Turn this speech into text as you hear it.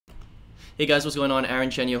Hey guys, what's going on? Aaron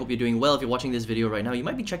Chen here. Hope you're doing well. If you're watching this video right now, you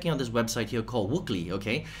might be checking out this website here called Wooklly,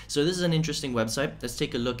 okay? So this is an interesting website. Let's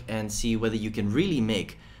take a look and see whether you can really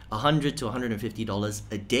make $100 to $150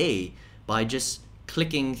 a day by just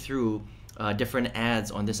clicking through different ads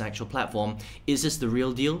on this actual platform. Is this the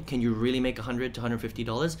real deal? Can you really make $100 to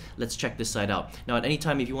 $150? Let's check this site out. Now at any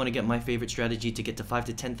time, if you want to get my favorite strategy to get to $5,000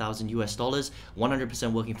 to $10,000 US dollars,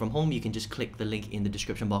 100% working from home, you can just click the link in the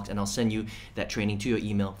description box and I'll send you that training to your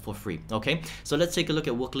email for free. Okay, so let's take a look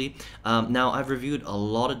at Wooklly. Now I've reviewed a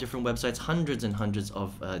lot of different websites, hundreds and hundreds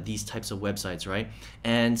of these types of websites, right?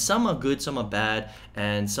 And some are good, some are bad,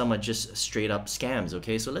 and some are just straight up scams.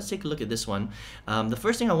 Okay, so let's take a look at this one. The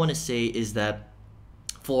first thing I want to say is that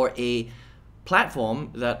for a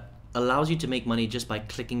platform that allows you to make money just by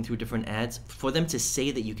clicking through different ads, for them to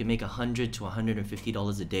say that you can make $100 to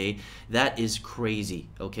 $150 a day, that is crazy,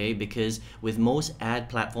 okay? Because with most ad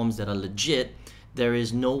platforms that are legit, there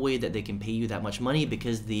is no way that they can pay you that much money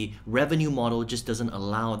because the revenue model just doesn't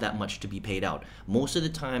allow that much to be paid out. Most of the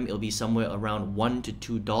time, it'll be somewhere around $1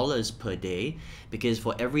 to $2 per day because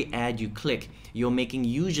for every ad you click, you're making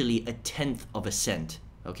usually a tenth of a cent.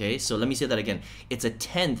 Okay, so let me say that again. It's a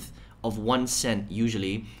tenth of 1 cent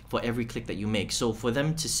usually for every click that you make. So for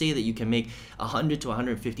them to say that you can make $100 to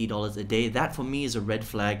 $150 a day, that for me is a red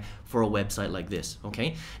flag for a website like this.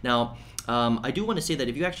 Okay, now I do want to say that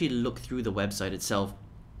if you actually look through the website itself,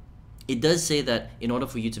 it does say that in order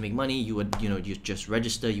for you to make money, you would, you just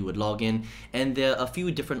register, you would log in, and there are a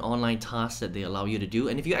few different online tasks that they allow you to do.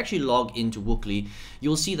 And if you actually log into Wooklly,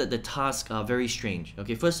 you'll see that the tasks are very strange.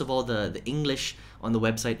 Okay, first of all, the English on the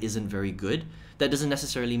website isn't very good. That doesn't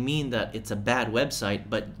necessarily mean that it's a bad website,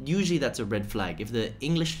 but usually that's a red flag. If the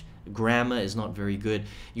English grammar is not very good,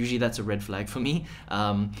 usually that's a red flag for me.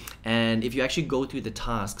 And if you actually go through the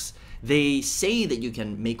tasks, they say that you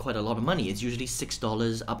can make quite a lot of money. It's usually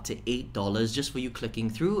 $6 up to $8 just for you clicking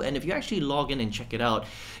through. And if you actually log in and check it out,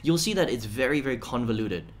 you'll see that it's very, very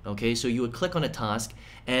convoluted. Okay, so you would click on a task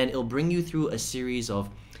and it'll bring you through a series of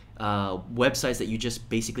websites that you just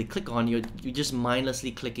basically click on. You're just mindlessly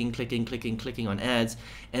clicking on ads.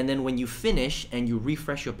 And then when you finish and you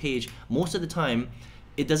refresh your page, most of the time,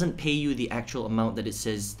 it doesn't pay you the actual amount that it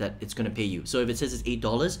says that it's going to pay you. So if it says it's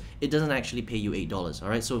 $8, it doesn't actually pay you $8. All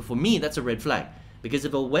right. So for me, that's a red flag, because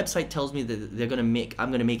if a website tells me that I'm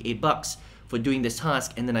going to make $8 for doing this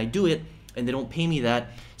task, and then I do it and they don't pay me that,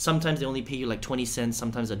 sometimes they only pay you like 20 cents,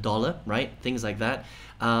 sometimes $1, right? Things like that.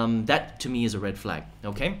 That to me is a red flag.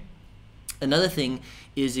 Okay. Another thing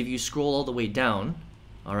is if you scroll all the way down,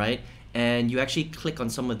 all right, and you actually click on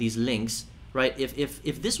some of these links, right?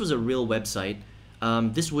 If this was a real website,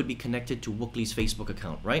 this would be connected to Wooklly's Facebook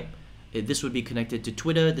account, right? This would be connected to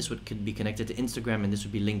Twitter, could be connected to Instagram, and this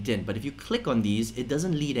would be LinkedIn. But if you click on these, it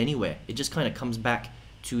doesn't lead anywhere. It just kind of comes back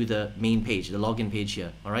to the main page, the login page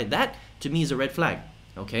here, all right? That, to me, is a red flag,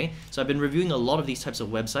 okay? So I've been reviewing a lot of these types of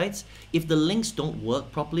websites. If the links don't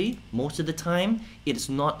work properly, most of the time, it's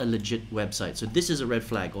not a legit website. So this is a red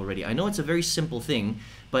flag already. I know it's a very simple thing,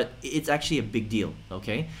 but it's actually a big deal,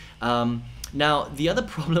 okay? Now, the other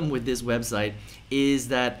problem with this website is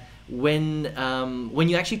that when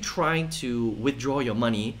you actually try to withdraw your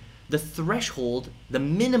money, the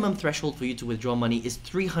minimum threshold for you to withdraw money is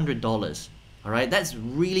 $300. All right, that's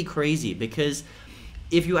really crazy, because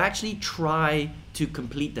if you actually try to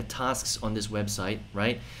complete the tasks on this website,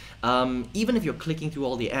 right, even if you're clicking through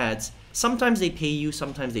all the ads, sometimes they pay you,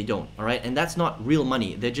 sometimes they don't, all right? And that's not real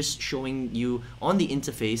money. They're just showing you on the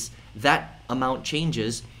interface that amount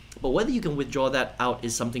changes, but whether you can withdraw that out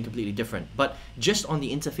is something completely different. But just on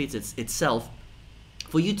the interface itself,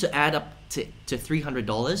 for you to add up to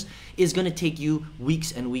 $300 is going to take you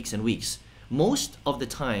weeks and weeks and weeks. Most of the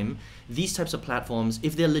time, these types of platforms,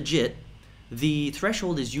 if they're legit, the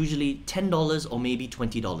threshold is usually $10 or maybe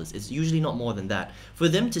 $20. It's usually not more than that. For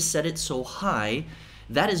them to set it so high,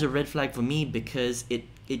 that is a red flag for me, because it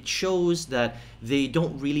shows that they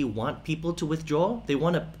don't really want people to withdraw. They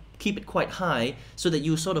want to keep it quite high so that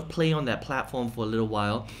you sort of play on that platform for a little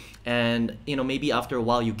while, and maybe after a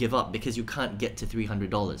while you give up because you can't get to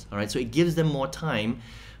 $300. All right, so it gives them more time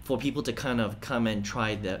for people to kind of come and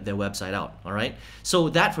try their website out. All right, so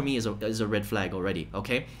that for me is a red flag already.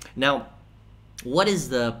 Okay, now what is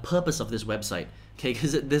the purpose of this website? Okay,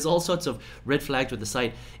 because there's all sorts of red flags with the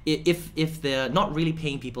site. If they're not really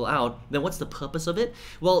paying people out, then what's the purpose of it?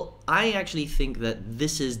 Well, I actually think that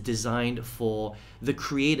this is designed for the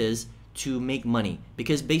creators to make money,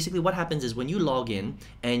 because basically what happens is when you log in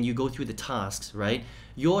and you go through the tasks, right,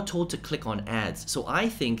 you're told to click on ads. So I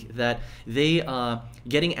think that they are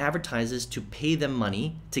getting advertisers to pay them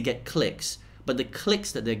money to get clicks, but the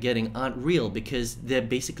clicks that they're getting aren't real because they're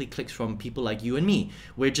basically clicks from people like you and me.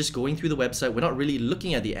 We're just going through the website, we're not really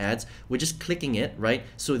looking at the ads, we're just clicking it, right?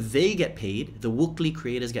 So they get paid, the Wooklly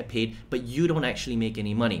creators get paid, but you don't actually make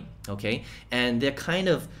any money, okay? And they're kind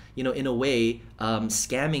of, you know, in a way,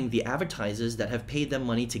 scamming the advertisers that have paid them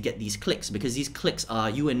money to get these clicks, because these clicks are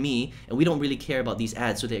you and me, and we don't really care about these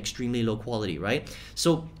ads, so they're extremely low quality, right?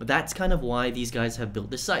 So that's kind of why these guys have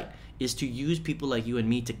built this site, is to use people like you and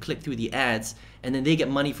me to click through the ads, and then they get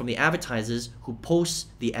money from the advertisers who post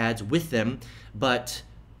the ads with them, but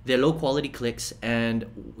they're low quality clicks, and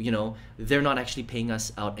you know, they're not actually paying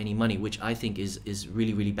us out any money, which I think is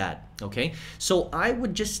really, really bad, okay? So I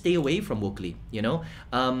would just stay away from Wooklly, you know?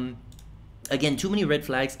 Again, too many red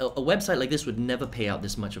flags. A website like this would never pay out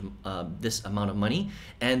this much of this amount of money,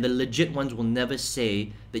 and the legit ones will never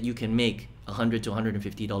say that you can make $100 to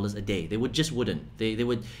 $150 a day. They wouldn't.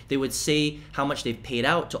 They would say how much they've paid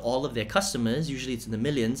out to all of their customers. Usually it's in the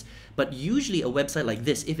millions, but usually a website like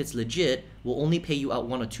this, if it's legit, will only pay you out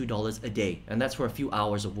 $1 or $2 a day, and that's for a few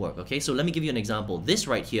hours of work. Okay, so let me give you an example. This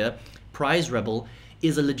right here, Prize Rebel,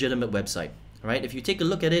 is a legitimate website. Right? If you take a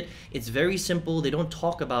look at it, it's very simple. They don't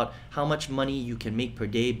talk about how much money you can make per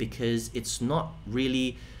day because it's not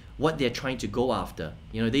really what they're trying to go after.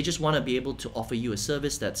 You know, they just want to be able to offer you a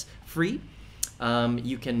service that's free.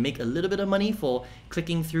 You can make a little bit of money for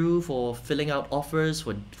clicking through, for filling out offers,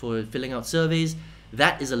 for filling out surveys.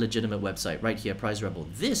 That is a legitimate website right here, Prize Rebel.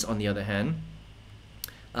 This, on the other hand,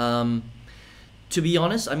 to be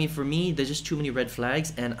honest, I mean, for me, there's just too many red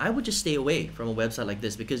flags, and I would just stay away from a website like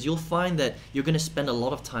this, because you'll find that you're going to spend a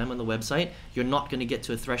lot of time on the website. You're not going to get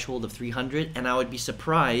to a threshold of 300, and I would be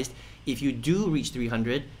surprised if you do reach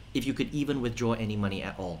 300 if you could even withdraw any money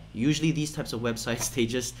at all. Usually these types of websites, they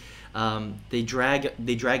just they drag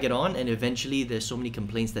it on, and eventually there's so many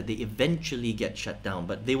complaints that they eventually get shut down.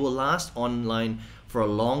 But they will last online for a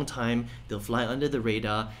long time. They'll fly under the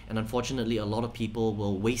radar, and unfortunately a lot of people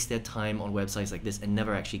will waste their time on websites like this and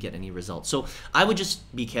never actually get any results. So I would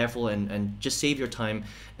just be careful and just save your time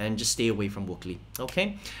and just stay away from Wooklly,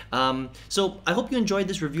 okay? So I hope you enjoyed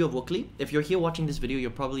this review of Wooklly. If you're here watching this video, you're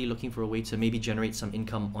probably looking for a way to maybe generate some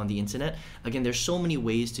income on the internet. Again, there's so many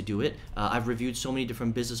ways to do it. I've reviewed so many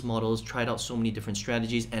different business models, tried out so many different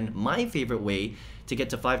strategies, and my favorite way to get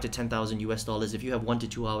to $5,000 to $10,000 US if you have 1 to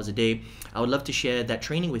 2 hours a day. I would love to share that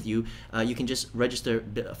training with you. You can just register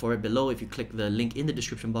for it below. If you click the link in the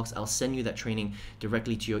description box, I'll send you that training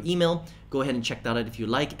directly to your email. Go ahead and check that out if you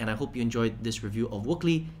like, and I hope you enjoyed this review of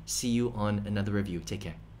Wooklly. See you on another review. Take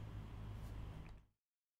care.